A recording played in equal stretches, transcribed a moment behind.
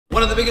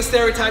One of the biggest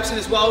stereotypes in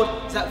this world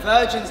is that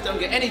virgins don't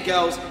get any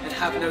girls and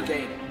have no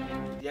game.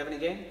 Do you have any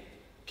game?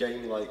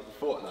 Game like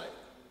Fortnite?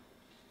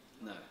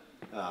 No.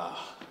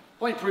 Ah.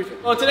 Point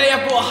proven. Well, today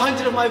I've brought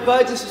 100 of my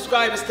virgin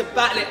subscribers to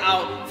battle it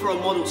out for a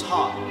model's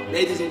heart.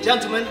 Ladies and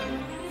gentlemen,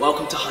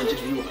 welcome to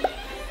 100v1.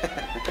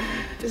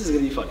 This is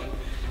gonna be funny.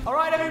 All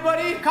right,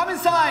 everybody, come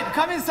inside,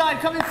 come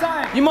inside, come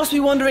inside. You must be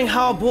wondering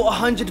how I brought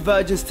 100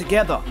 virgins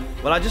together.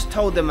 Well, I just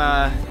told them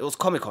it was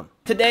Comic-Con.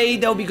 Today,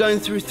 they'll be going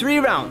through 3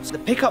 rounds. The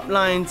pickup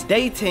lines,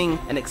 dating,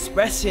 and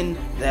expressing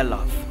their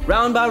love.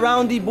 Round by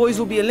round, the boys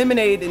will be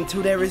eliminated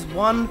until there is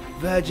 1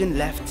 virgin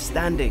left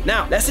standing.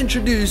 Now, let's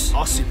introduce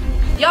our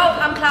supermodel. Yo,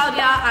 I'm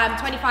Claudia, I'm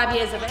 25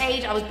 years of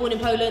age, I was born in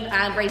Poland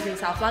and raised in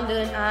South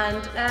London,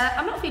 and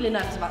I'm not feeling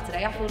nervous about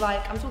today. I feel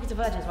like I'm talking to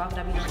virgins, why would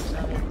I be nervous?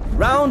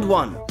 Round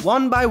 1.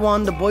 One by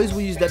one, the boys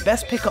will use their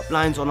best pickup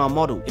lines on our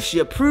model. If she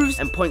approves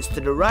and points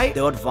to the right,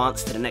 they'll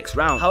advance to the next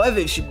round. However,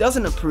 if she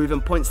doesn't approve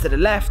and points to the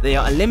left, they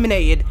are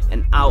eliminated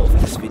and out of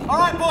this video. All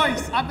right,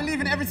 boys, I believe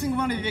in every single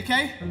one of you,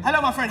 okay?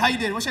 Hello, my friend, how you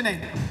doing? What's your name?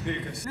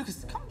 Lucas.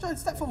 Lucas, come join,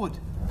 step forward.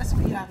 Let's see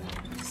what you have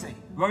to say.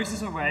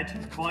 Roses are red,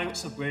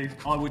 violets are blue.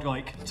 I would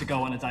like to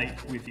go on a date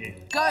with you.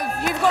 Go,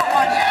 you've got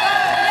one.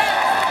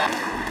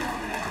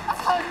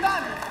 That's how it's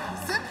done.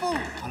 Simple.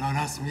 Hello,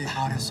 nice to meet you,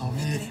 Claudia. So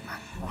me,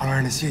 I'm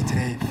wearing a suit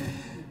today,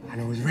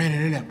 and it was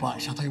raining in it,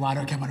 but I'll tell you why I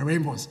don't care about the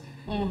rainbows.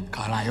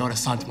 Carla, you're the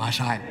sun to my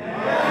shine.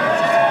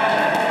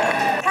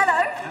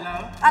 Hello.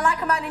 Hello. I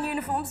like a man in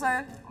uniform, so...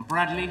 I'm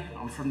Bradley,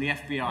 I'm from the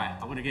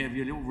FBI. I want to give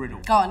you a little riddle.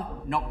 Go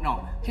on. Knock,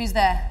 knock. Who's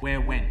there? Where,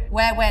 when?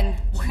 Where, when,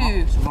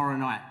 who? Tomorrow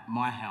night,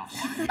 my house.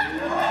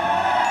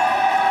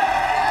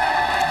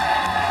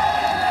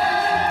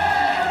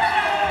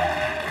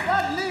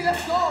 Bradley,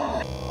 let's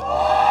go.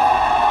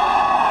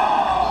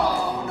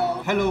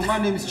 Hello, my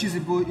name is Cheesy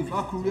Boy. If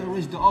I could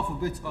rearrange the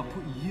alphabet, I'll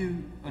put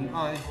you and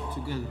I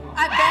together.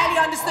 I barely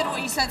understood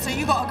what you said, so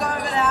you got to go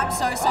over there. I'm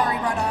so sorry,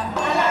 brother.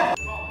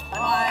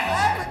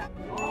 Bye.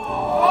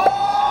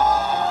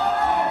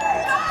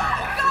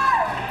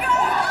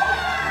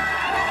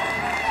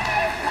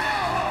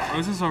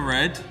 Roses are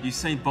red, you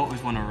say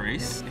bottles want to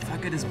race. If I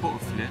get this bottle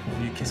flip,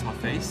 will you kiss my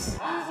face?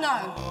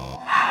 No.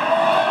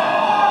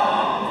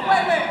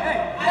 Wait,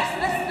 hey,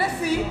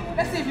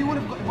 let's see if you would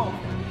have got the ball.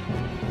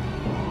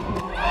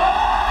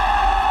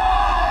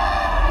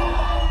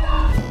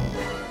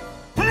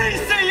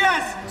 Please say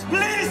yes!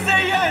 Please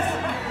say yes!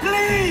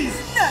 Please!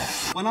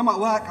 Yes! When I'm at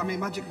work, I make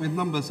magic with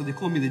numbers, so they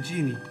call me the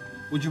genie.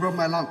 Would you rub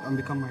my lamp and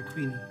become my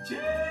queenie?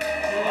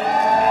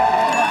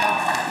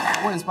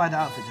 What inspired the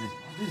outfit today?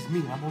 This is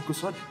me, I'm Uncle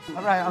Sod.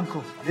 All right,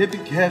 uncle. Baby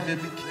care,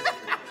 baby care.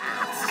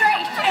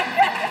 Straight.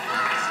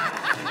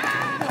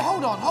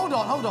 Hold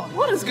on.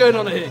 What is going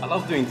on here? I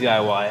love doing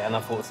DIY and I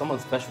thought someone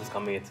special is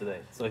coming here today.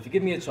 So if you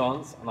give me a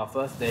chance, on our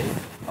first date,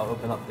 I'll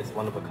open up this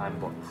one-of-a-kind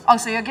box. Oh,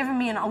 so you're giving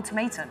me an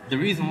ultimatum? The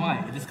reason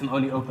why, this can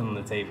only open on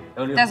the table.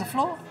 There's a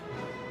floor?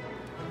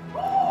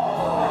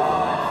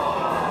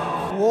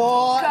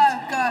 What?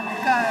 Go.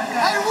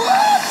 Hey,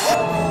 what?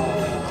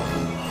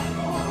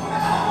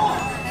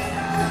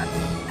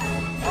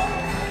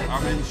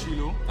 I'm in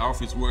Shiloh. The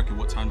outfit's working.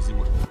 What time does it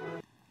work?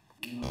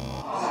 You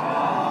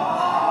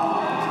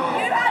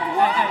had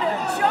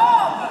one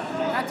job!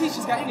 Our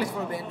teacher's got English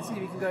for a bit. Let's see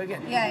if we can go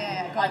again.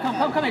 Yeah. Right, come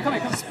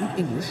here. Speak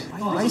English?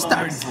 Why are you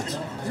starting?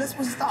 You're not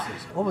supposed to start.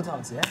 One more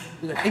time, yeah?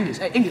 We got English.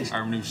 Hey, English.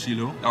 I'm in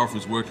Shiloh. The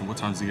outfit's working. What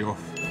time does it get off?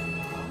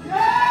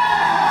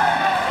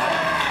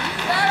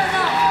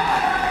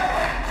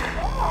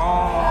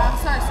 I'm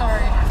so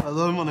sorry.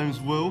 Hello, my name's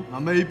Will. I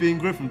may be in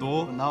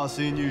Gryffindor, and now I've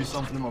seen you,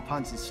 something in my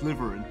pants is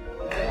slithering.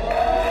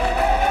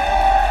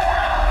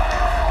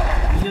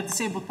 You're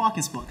disabled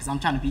parking spot because I'm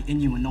trying to be in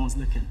you when no one's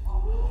looking.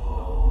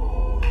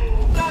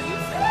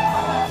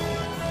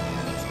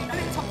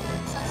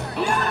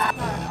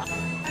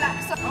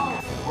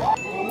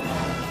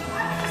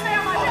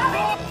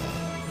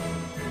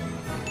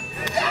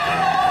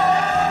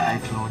 Hey,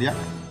 Claudia.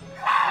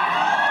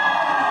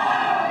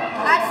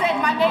 I said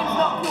my name's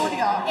not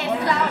Claudia, it's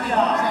Claudia.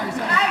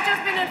 I've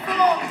just been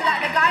informed that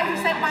the guy who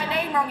said my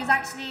name wrong is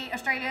actually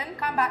Australian.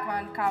 Come back,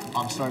 man, come.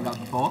 I'm sorry that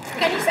before.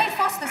 Can you say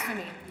Foster's for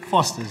me?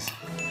 Foster's.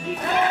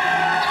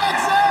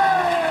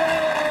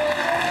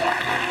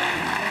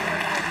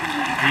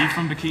 Are you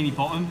from Bikini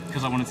Bottom?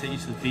 Because I want to take you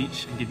to the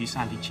beach and give you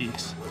sandy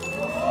cheeks. It's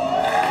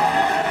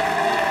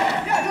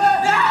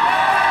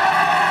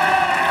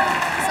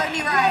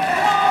only right.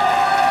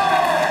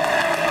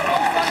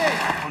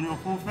 On your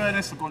full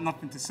fairness, I've got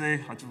nothing to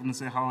say. I just want to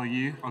say, how are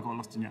you? I got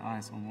lost in your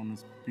eyes, so I'm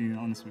honest, being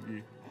honest with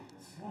you.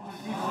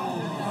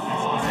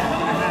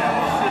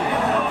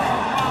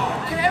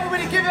 Can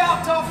everybody give it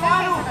up to our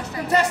final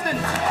contestant?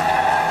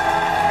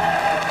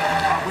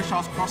 I wish I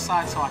was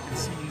cross-eyed so I could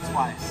see you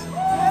twice.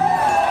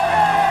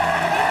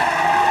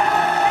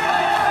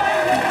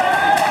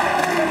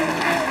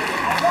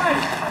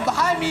 Right, and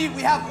behind me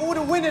we have all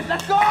the winners.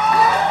 Let's go!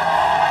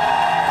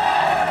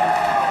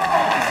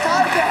 It's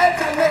time to head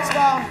to the next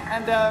round,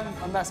 and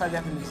on that side we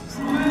have the losers.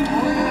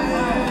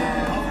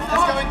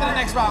 Let's go into the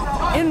next round.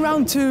 In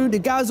round 2, the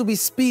guys will be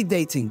speed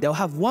dating. They'll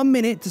have 1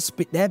 minute to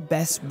spit their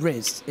best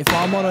riz. If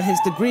our model hits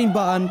the green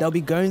button, they'll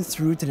be going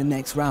through to the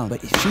next round.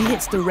 But if she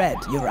hits the red,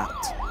 you're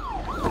out.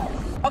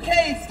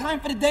 Okay, it's time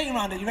for the dating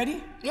round. Are you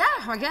ready? Yeah,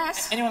 I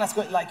guess. Anyone that's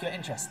got like your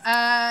interest?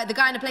 The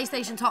guy in the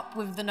PlayStation top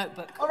with the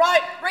notebook. All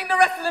right, bring the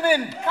rest of them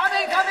in. Come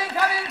in,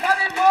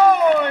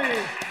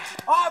 boys.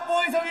 All right,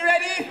 boys, are we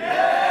ready?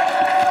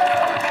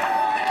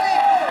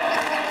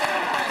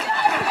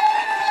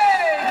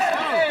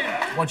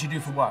 What do you do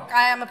for work?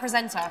 I am a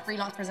presenter,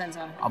 freelance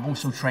presenter. I'm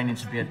also training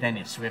to be a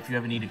dentist, so if you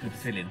ever need a good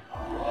filling.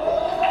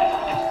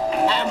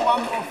 And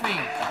one more thing.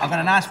 I've got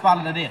a nice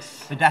bottle of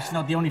this, but that's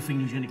not the only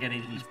thing you're going to get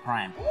in these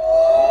prime.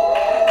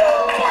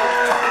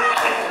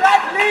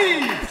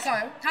 So,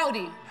 how old are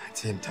you?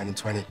 19, turning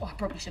 20. Oh, I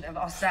probably shouldn't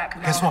have asked that.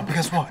 Guess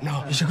what?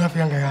 No, you should go for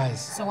younger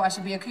guys. So what, I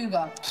should be a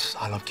cougar?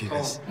 I love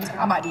cougars.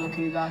 I might be a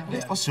cougar.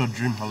 What's your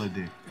dream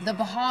holiday? The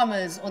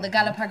Bahamas or the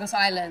Galapagos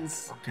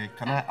Islands. Okay,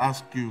 can I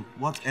ask you,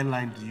 what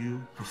airline do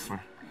you prefer?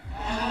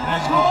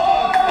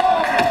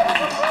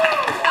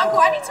 Uncle,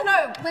 I need to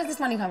know, where's this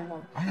money coming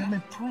from? I am a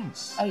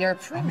prince. Oh, you're a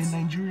prince? I'm a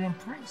Nigerian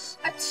prince.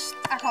 I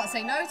can't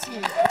say no to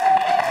you.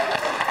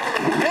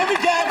 Here we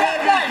go.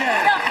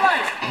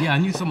 Yeah, I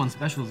knew someone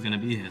special was gonna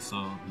be here,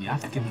 so you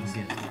have to give them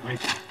a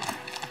gift.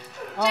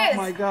 Oh Cheers.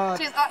 my God.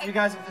 Cheers. You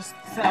guys have just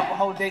set up a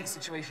whole date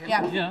situation.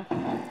 Yeah. Yeah.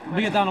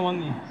 Bring it down on one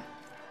knee.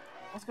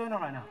 What's going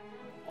on right now?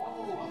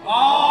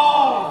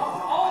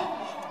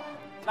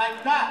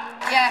 Like that.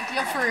 Yeah,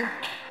 you're through.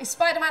 Is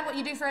Spider-Man what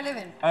you do for a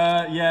living?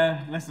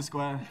 Yeah, Leicester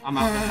Square. I'm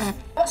out.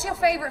 What's your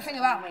favourite thing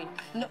about me,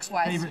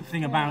 looks-wise? Favourite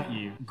thing about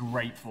you?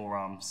 Great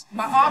forearms.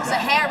 My arms are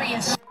hairy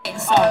as shit,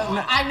 so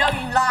I know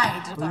you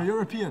lied. You're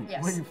European?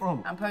 Yes. Where are you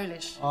from? I'm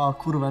Polish. Ah,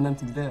 kurwa,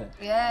 anything there.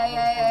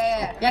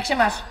 Yeah. Jak się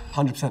masz?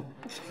 100%. Do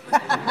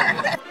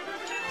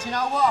you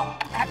know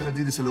what? I'm gonna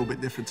do this a little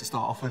bit different to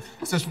start off with.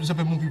 Chcesz,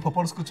 żeby mówił po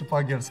polsku czy po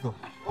angielsku?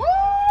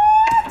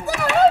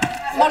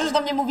 Możesz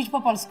do mnie mówić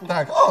po polsku.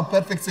 Tak, o,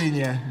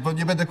 perfekcyjnie, bo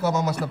nie będę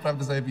kłamał, masz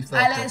naprawdę zajebiste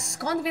auto. Ale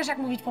skąd wiesz, jak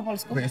mówić po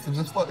polsku? Bo jesteś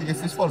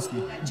z Polski.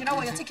 Do you know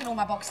what? You're ticking all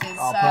my boxes.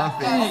 Oh,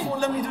 perfect.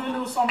 Let me do a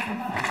little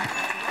something.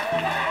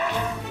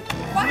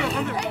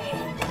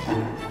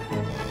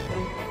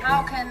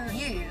 How can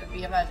you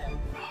be a virgin?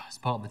 It's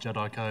part of the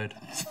Jedi code.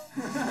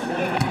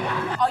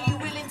 Are you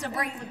willing to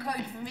break the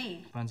code for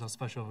me? Depends how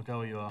special of a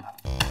girl you are.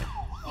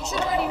 You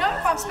should already know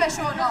if I'm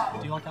special or not.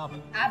 Do you like ABBA?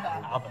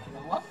 ABBA. ABBA.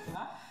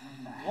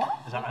 What?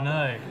 Is that a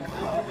no?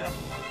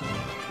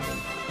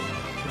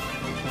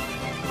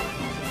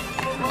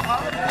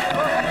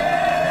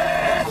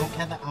 I don't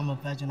care that I'm a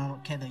virgin, I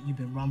don't care that you've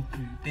been run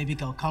through. Baby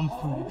girl, come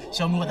through.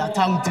 Show me what that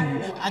tongue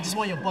do. I just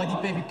want your body,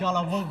 baby girl,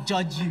 I won't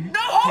judge you. No,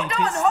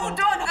 hold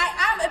on. I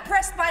am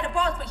impressed by the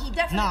bars, but he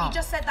definitely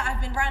just said that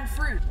I've been ran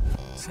through.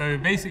 So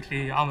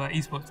basically, I'm an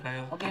esports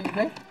player. What game do you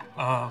play?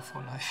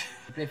 Fortnite.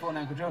 You play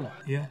Fortnite controller?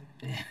 Yeah.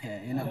 Yeah,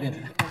 you're not good.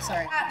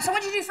 Sorry. So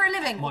what do you do for a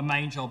living? My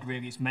main job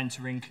really is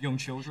mentoring young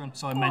children.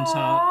 So I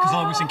mentor, because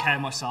I was in care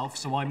myself,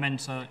 so I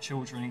mentor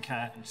children in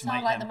care to Sound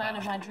make like them the man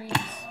better. of my dreams.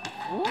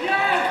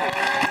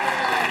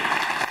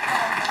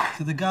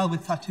 To the girl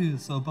with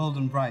tattoos so bold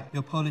and bright,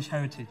 your Polish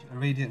heritage, a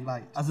radiant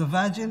light. As a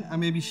virgin, I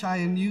may be shy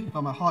and new,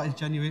 but my heart is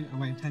genuine and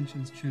my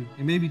intention's true.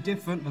 It may be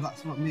different, but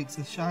that's what makes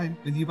us shine.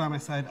 With you by my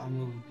side, I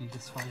will be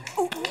just fine.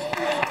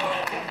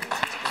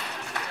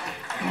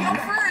 You're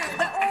through.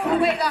 They're all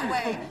the way that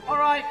way. All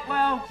right,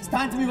 well, it's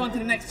time to move on to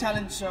the next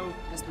challenge, so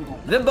let's move on.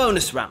 The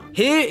bonus round.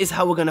 Here is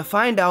how we're gonna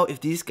find out if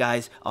these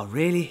guys are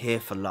really here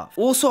for love.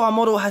 Also, our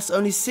model has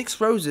only 6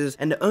 roses,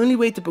 and the only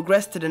way to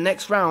progress to the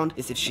next round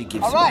is if she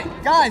gives All right,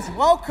 guys,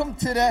 welcome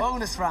to the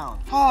bonus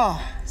round.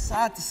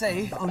 Sad to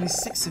say, but only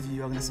 6 of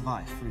you are gonna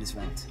survive through this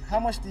round. How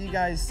much do you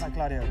guys like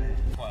Claudia over here?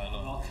 Quite a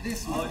lot.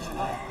 This much?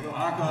 I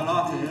like her a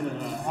lot,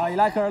 Oh, you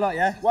like her a lot,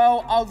 yeah?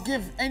 Well, I'll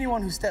give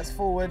anyone who steps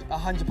forward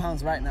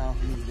 £100 right now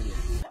to leave the video.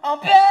 I'm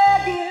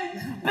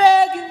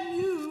begging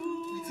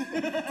you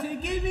to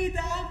give me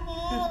that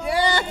money.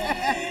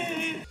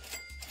 Yeah!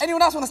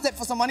 Anyone else want to step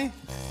for some money?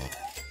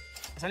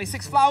 There's only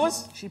 6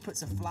 flowers. She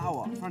puts a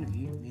flower in front of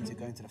you, means you're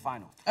going to the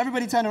final.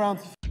 Everybody turn around.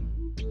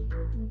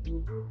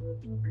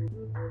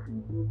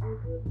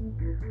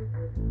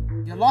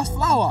 Your last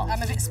flower.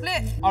 I'm a bit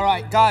split. All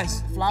right,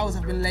 guys, flowers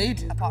have been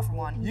laid. Apart from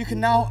one. You can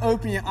now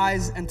open your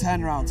eyes and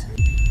turn around.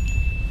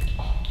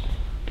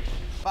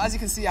 But as you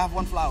can see, I have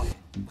 1 flower here,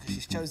 because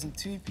she's chosen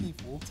 2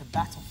 people to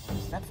battle for.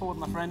 Step forward,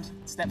 my friend.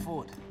 Step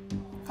forward.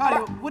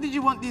 Carly, what did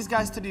you want these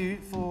guys to do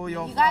for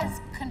your... You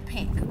guys can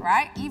pick,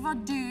 right? Either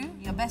do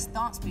your best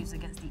dance moves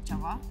against each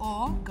other,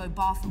 or go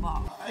bar for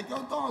bar. Hey,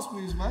 go dance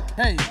moves, man.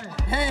 Hey,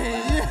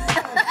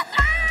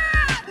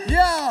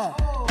 yeah!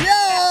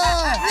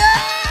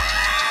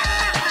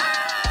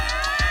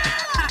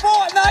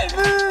 Fortnite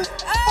moves!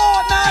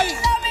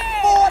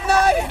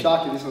 Fortnite!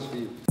 Sharky, this was for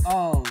you.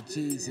 Oh,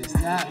 Jesus,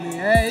 not me.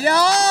 Hey, yo!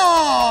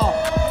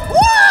 Woo!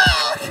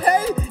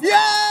 Okay,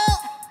 yeah!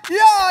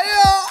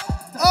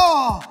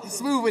 Oh, it's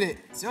smooth with it.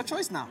 It's your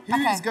choice now.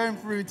 Who's going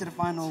through to the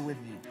final with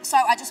you? So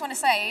I just want to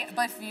say,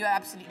 both of you are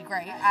absolutely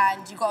great,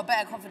 and you've got a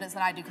better confidence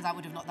than I do because I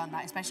would have not done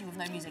that, especially with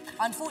no music.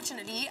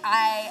 Unfortunately,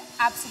 I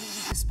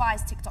absolutely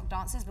despise TikTok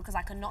dances because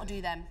I cannot do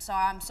them. So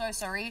I'm so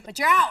sorry, but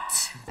you're out,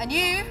 and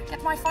you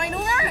get my final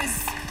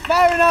rose.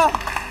 Fair enough.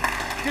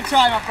 Good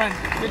try, my friend.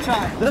 Good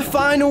try. The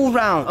final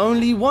round.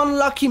 Only one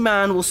lucky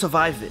man will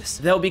survive this.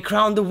 They'll be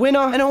crowned the winner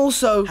and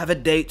also have a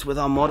date with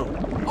our model.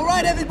 All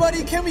right,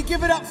 everybody, can we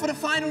give it up for the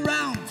final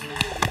round?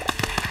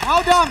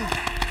 Well done.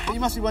 You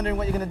must be wondering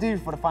what you're going to do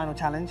for the final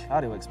challenge. I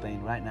will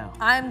explain right now.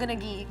 I'm going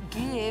to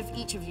give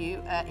each of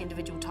you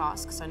individual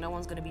tasks, so no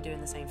one's going to be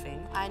doing the same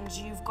thing. And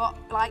you've got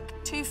like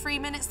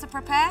 2-3 minutes to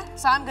prepare.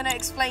 So I'm going to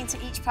explain to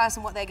each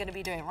person what they're going to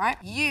be doing, right?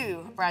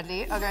 You,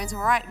 Bradley, are going to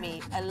write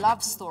me a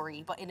love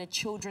story, but in a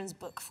children's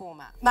book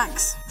format.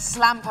 Max,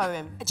 slam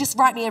poem. Just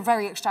write me a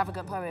very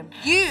extravagant poem.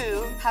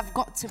 You have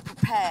got to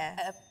prepare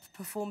a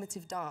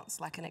performative dance,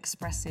 like an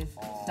expressive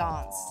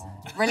dance,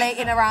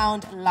 relating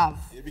around love.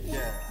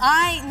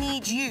 I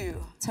need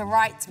you to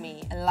write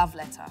me a love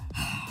letter.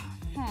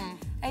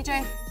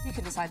 AJ, you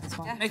can decide this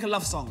one. Yeah. Make a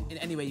love song in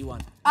any way you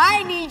want.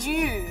 I need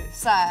you,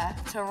 sir,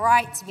 to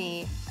write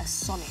me a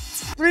sonnet.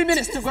 3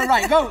 minutes to go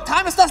right. Go.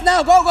 Timer starts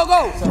now. Go, go,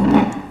 go. So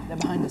they're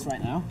behind us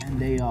right now, and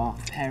they are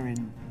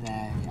preparing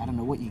their. I don't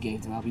know what you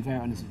gave them. I'll be very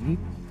honest with you.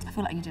 I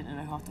feel like you didn't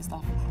know half the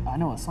stuff. I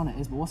know what a sonnet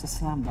is, but what's a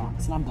slam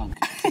dunk? Slam dunk.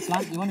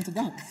 You wanted to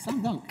dunk?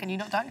 Slam dunk. Can you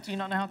not dunk? Do you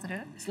not know how to do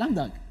it? Slam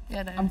dunk.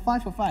 Yeah, no. I'm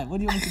 5 for 5. What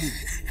do you want me to do?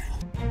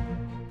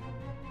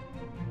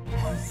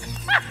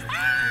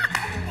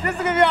 This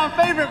is gonna be our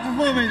favourite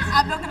performance.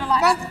 I'm not gonna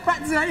lie. Man's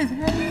practicing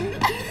anything.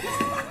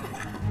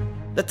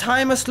 The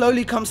timer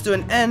slowly comes to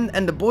an end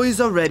and the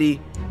boys are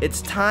ready.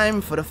 It's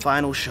time for the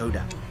final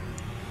showdown.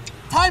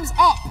 Time's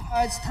up.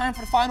 It's time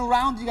for the final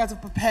round. You guys are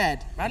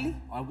prepared. Bradley?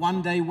 I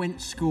one day went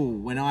to school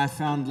when I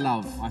found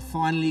love. I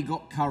finally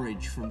got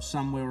courage from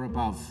somewhere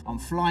above. I'm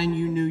flying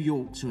you New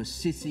York to a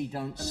city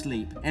don't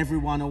sleep.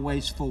 Everyone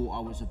always thought I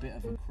was a bit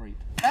of a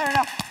creep. Fair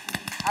enough.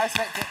 I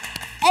respect it.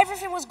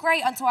 Everything was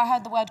great until I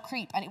heard the word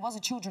creep, and it was a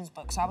children's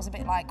book, so I was a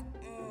bit like,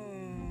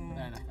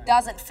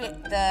 doesn't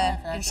fit the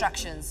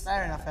instructions.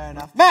 Fair enough, fair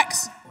enough.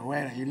 Max! The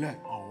way that you look,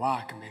 oh wow,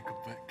 I can make a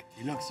book.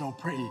 You look so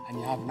pretty and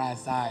you have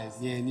nice eyes.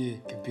 Yeah, and you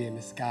can be in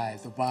the sky,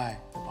 Dubai,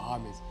 the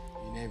Bahamas.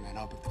 You name it and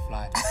I'll book the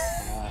flight.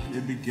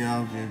 Baby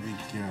girl, baby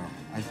girl.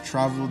 I've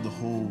traveled the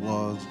whole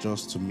world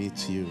just to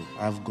meet you.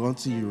 I've gone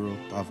to Europe,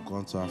 I've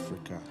gone to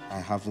Africa. I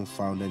haven't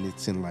found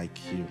anything like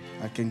you.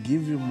 I can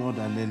give you more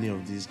than any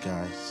of these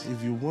guys.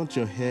 If you want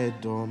your hair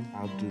done,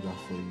 I'll do that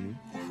for you.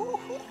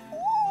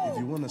 If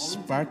you want to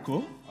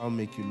sparkle, I'll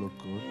make you look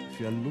good. If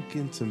you're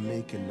looking to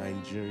make a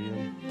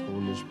Nigerian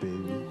Polish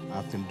baby,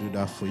 I can do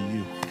that for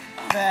you.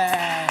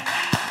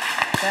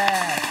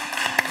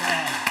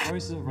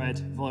 Roses are red,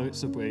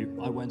 violets are blue.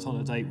 I went on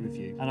a date with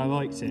you, and I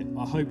liked it.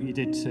 I hope you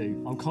did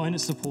too. I'm kind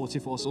and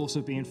supportive whilst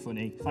also being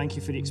funny. Thank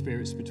you for the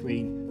experience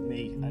between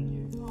me and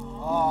you.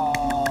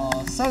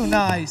 Oh, so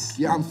nice.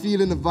 Yeah, I'm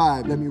feeling the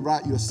vibe. Let me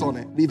write you a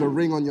sonnet. Leave a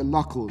ring on your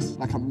knuckles,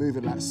 like I'm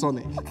moving like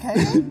Sonic.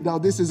 Okay. Now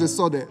this is a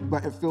sonnet,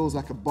 but it feels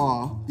like a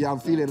bar. Yeah, I'm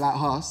feeling like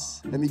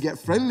Huss. Let me get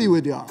friendly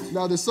with ya.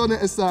 Now the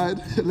sonnet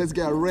aside, let's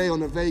get a Ray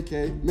on a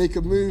vacay. Make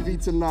a movie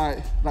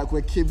tonight, like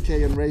we're Kim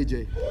K and Ray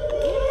J.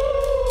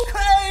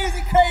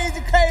 Crazy,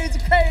 crazy, crazy,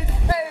 crazy,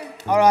 crazy.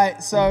 All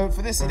right, so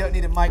for this you don't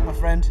need a mic, my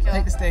friend.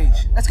 Take the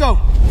stage. Let's go.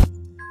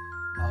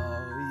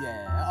 Oh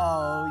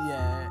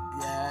yeah,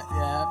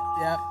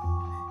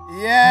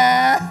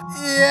 yeah.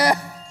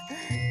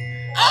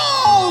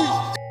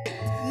 Oh,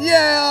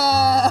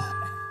 yeah.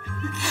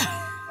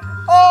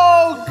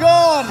 Oh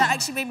God. That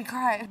actually made me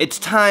cry. It's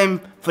time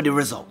for the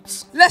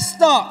results. Let's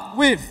start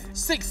with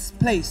 6th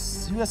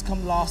place. Who has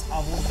come last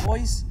out of all the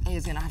boys? It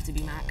is gonna have to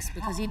be Max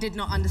because he did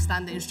not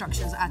understand the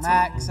instructions at all.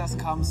 Max has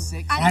come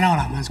 6th. I know,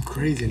 like, man's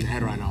crazy in the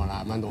head right now.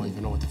 Like, man don't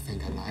even know what to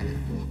think and like,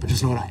 innit? But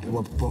just know that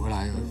we're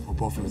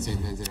both in the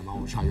same lens, and I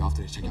will try you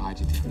after this. Check your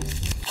IG.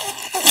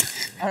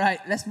 All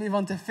right, let's move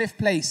on to 5th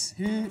place.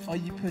 Who are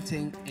you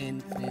putting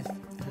in 5th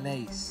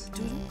place?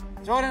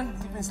 Jordan,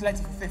 you've been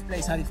selected for 5th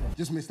place. How do you feel?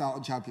 Just missed out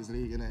on Champions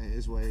League, innit? It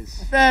is what it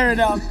is. Fair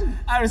enough.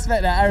 I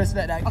respect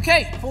that.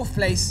 Okay, 4th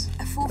place.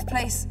 4th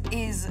place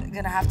is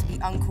gonna have to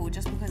be Uncle,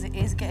 just because it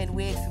is getting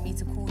weird for me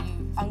to call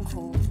you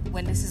Uncle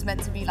when this is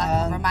meant to be like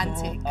a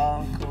romantic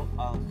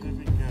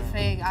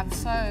thing. I'm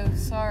so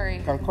sorry.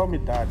 You can call me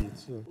Daddy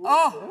too.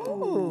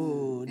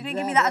 Oh! You didn't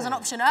give me that as an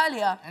option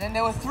earlier. And then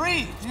there were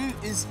 3. Who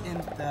is in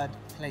 3rd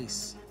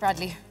place?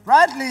 Bradley.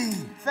 Bradley!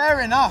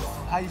 Fair enough.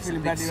 How you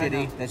feeling, Big Bradley, city.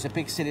 right now? There's a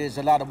big city. There's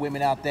a lot of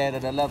women out there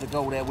that love to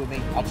go there with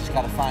me. I just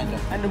gotta find them.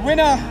 And the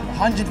winner,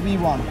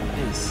 100v1,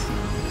 is...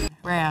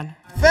 Ryan.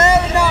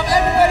 Fair enough,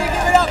 everybody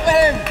give it up for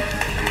him!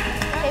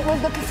 It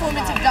was the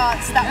performative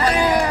dance that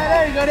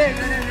there you go.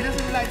 That's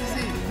what we like to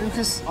see.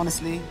 Lucas,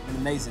 honestly, been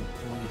amazing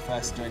from when you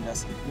first joined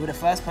us. You were the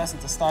first person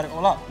to start it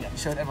all up. Yeah. You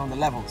showed everyone the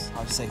levels.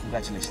 I'll just say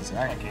congratulations,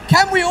 all right?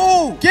 Can we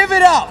all give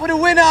it up for the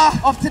winner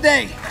of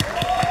today?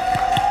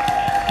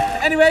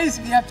 Anyways,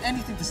 do you have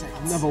anything to say?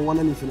 I've never won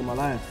anything in my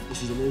life,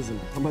 which is amazing.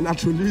 I'm a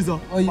natural loser.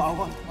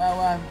 Well,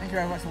 thank you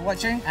very much for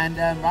watching, and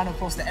round of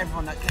applause to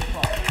everyone that clicked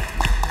on.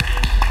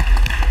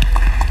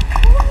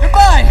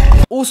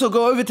 Goodbye! Also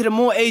go over to the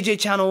More AJ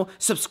channel,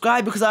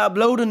 subscribe because I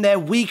upload on there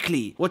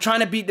weekly. We're trying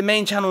to beat the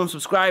main channel on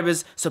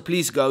subscribers, so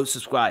please go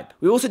subscribe.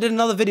 We also did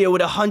another video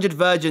with 100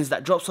 virgins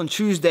that drops on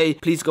Tuesday.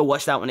 Please go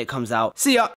watch that when it comes out. See ya!